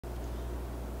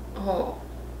Oh.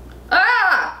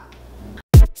 Ah!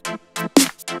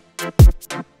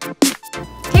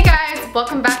 Hey guys,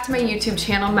 welcome back to my YouTube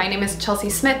channel. My name is Chelsea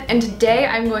Smith and today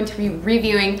I'm going to be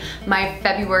reviewing my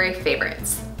February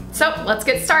favorites. So let's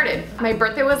get started. My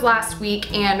birthday was last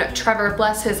week and Trevor,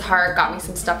 bless his heart, got me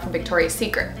some stuff from Victoria's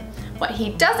Secret. What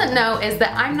he doesn't know is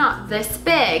that I'm not this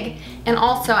big, and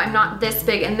also I'm not this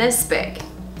big and this big.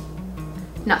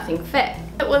 Nothing fit.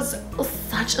 It was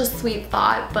such a sweet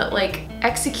thought, but like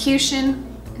execution,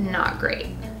 not great.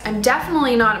 I'm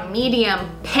definitely not a medium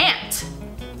pant.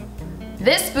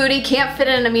 This booty can't fit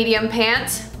in a medium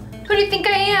pant. Who do you think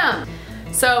I am?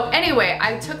 So anyway,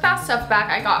 I took that stuff back.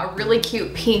 I got a really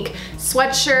cute pink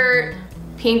sweatshirt,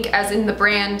 pink as in the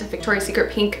brand, Victoria's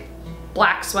Secret pink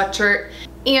black sweatshirt.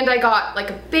 And I got like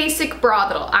a basic bra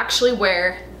that I'll actually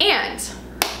wear. And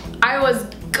I was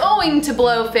going to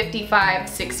blow $55,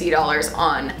 $60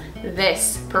 on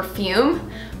this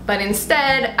perfume, but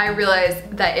instead I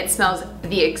realized that it smells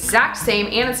the exact same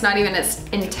and it's not even as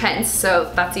intense,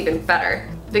 so that's even better.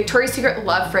 Victoria's Secret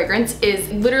Love fragrance is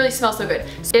literally smells so good.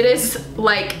 It is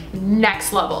like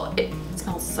next level. It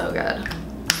smells so good.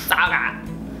 So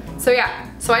good. So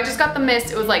yeah, so I just got the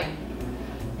mist. It was like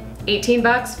 18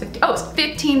 bucks, 50, oh, it's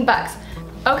 15 bucks.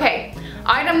 Okay,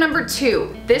 item number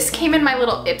 2. This came in my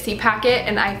little Ipsy packet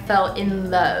and I fell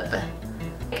in love.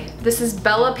 This is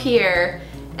Bella Pierre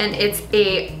and it's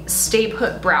a Stay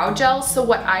Put brow gel. So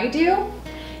what I do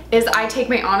is I take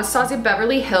my Anastasia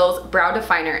Beverly Hills brow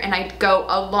definer and I go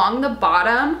along the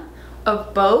bottom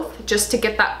of both just to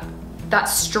get that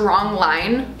strong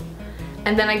line.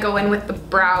 And then I go in with the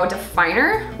brow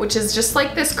definer, which is just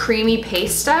like this creamy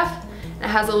paste stuff. It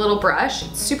has a little brush,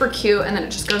 it's super cute, and then it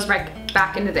just goes right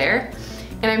back into there.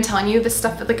 And I'm telling you, this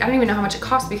stuff, like I don't even know how much it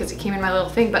cost because it came in my little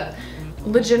thing, but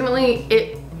legitimately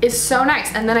it is so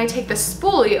nice. And then I take the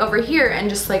spoolie over here and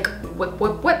just like whip,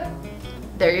 whip, whip.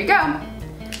 There you go.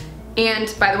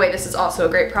 And by the way, this is also a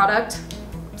great product.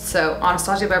 So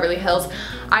Anastasia Beverly Hills.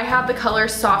 I have the color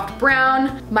soft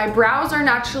brown. My brows are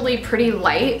naturally pretty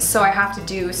light, so I have to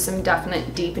do some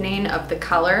definite deepening of the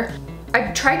color.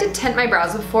 I've tried to tint my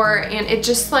brows before and it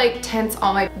just like tints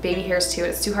all my baby hairs too.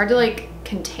 It's too hard to like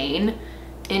contain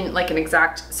in like an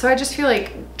exact, so I just feel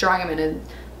like drawing them in and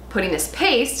putting this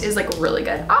paste is like a really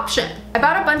good option. I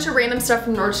bought a bunch of random stuff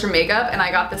from Nordstrom Makeup and I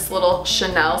got this little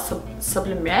Chanel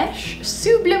Sublimage.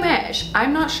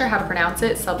 I'm not sure how to pronounce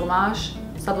it, Sublimage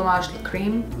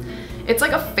cream. It's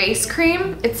like a face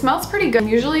cream. It smells pretty good. I'm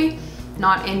usually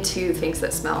not into things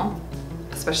that smell,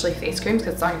 especially face creams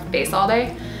because it's on your face all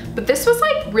day. But this was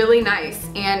like really nice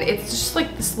and it's just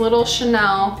like this little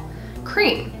Chanel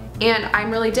cream and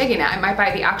I'm really digging it. I might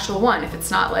buy the actual one if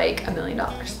it's not like $1 million.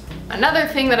 Another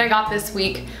thing that I got this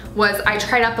week was I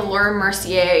tried out the Laura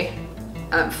Mercier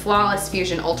Flawless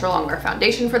Fusion Ultra Longwear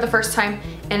Foundation for the first time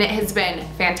and it has been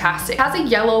fantastic. It has a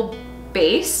yellow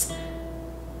base.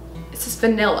 It's just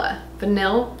vanilla.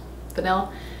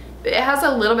 It has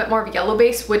a little bit more of a yellow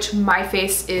base, which my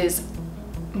face is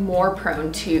more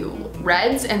prone to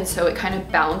reds, and so it kind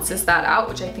of balances that out,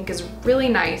 which I think is really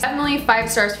nice. Definitely 5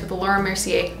 stars for the Laura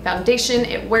Mercier foundation.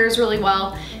 It wears really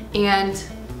well, and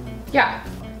yeah.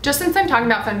 Just since I'm talking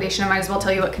about foundation, I might as well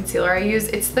tell you what concealer I use.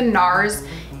 It's the NARS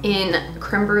in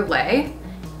Creme Brulee,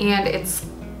 and it's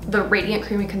the Radiant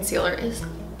Creamy Concealer is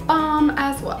bomb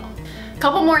as well. A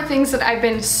couple more things that I've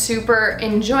been super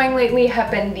enjoying lately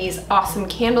have been these awesome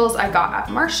candles I got at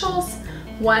Marshall's.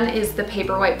 One is the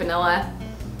Paper White Vanilla.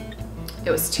 It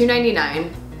was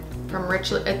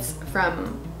 $2.99 it's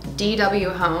from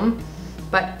DW Home,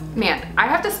 but man, I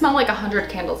have to smell like 100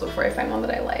 candles before I find one that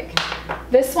I like.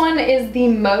 This one is the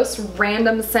most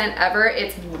random scent ever.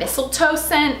 It's mistletoe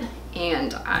scent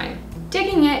and I'm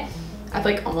digging it. I've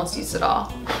like almost used it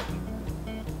all.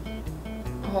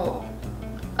 Oh.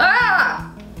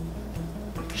 Ah!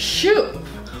 Shoot!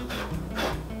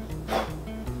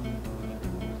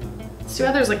 It's too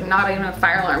bad there's like not even a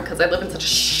fire alarm because I live in such a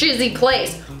shizzy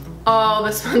place. Oh,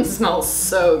 this one smells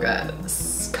so good.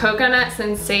 Coconut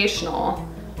Sensational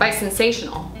by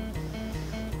Sensational.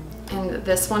 And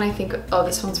this one I think, oh,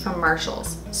 this one's from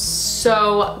Marshall's.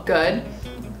 So good.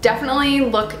 Definitely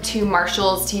look to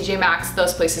Marshall's, TJ Maxx,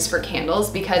 those places for candles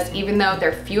because even though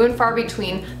they're few and far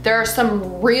between, there are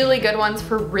some really good ones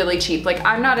for really cheap. Like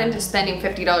I'm not into spending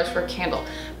 $50 for a candle,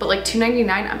 but like $2.99,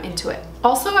 I'm into it.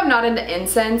 Also, I'm not into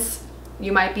incense.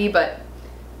 You might be, but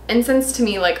incense to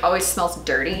me like always smells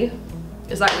dirty.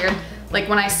 Is that weird? Like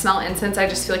when I smell incense, I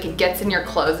just feel like it gets in your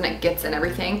clothes and it gets in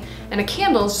everything. And a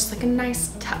candle is just like a nice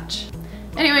touch.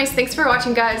 Anyways, thanks for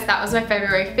watching, guys. That was my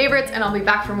February favorites, and I'll be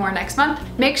back for more next month.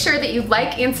 Make sure that you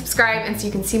like and subscribe and so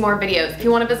you can see more videos. If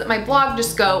you want to visit my blog,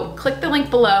 just go click the link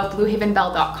below,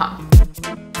 bluehavenbelle.com.